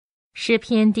诗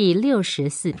篇第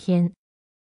64篇。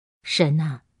神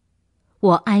啊，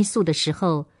我哀诉的时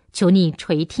候，求你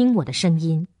垂听我的声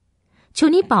音，求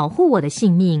你保护我的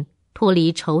性命，脱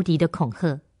离仇敌的恐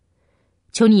吓。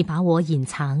求你把我隐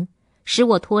藏，使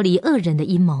我脱离恶人的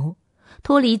阴谋，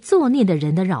脱离作孽的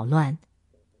人的扰乱。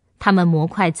他们磨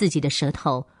快自己的舌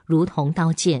头，如同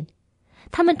刀剑；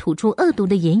他们吐出恶毒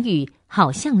的言语，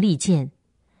好像利剑，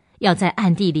要在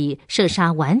暗地里射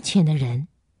杀完全的人。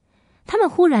他们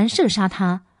忽然射杀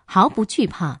他，毫不惧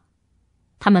怕。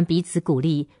他们彼此鼓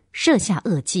励，设下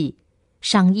恶计，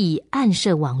商议暗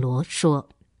设网罗，说：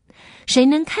谁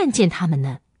能看见他们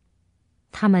呢？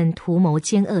他们图谋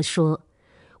奸恶，说：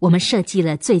我们设计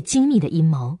了最精密的阴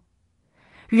谋。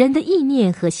人的意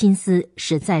念和心思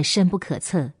实在深不可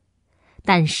测，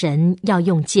但神要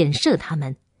用箭射他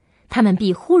们，他们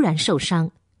必忽然受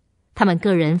伤。他们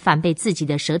个人反被自己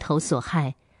的舌头所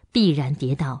害，必然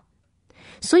跌倒。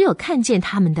所有看见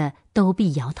他们的都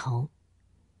必摇头。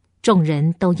众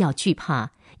人都要惧怕，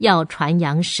要传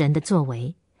扬神的作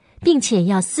为，并且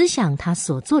要思想他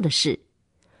所做的事。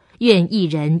愿一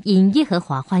人因耶和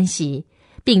华欢喜，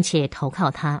并且投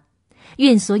靠他。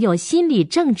愿所有心里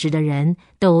正直的人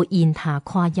都因他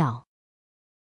夸耀。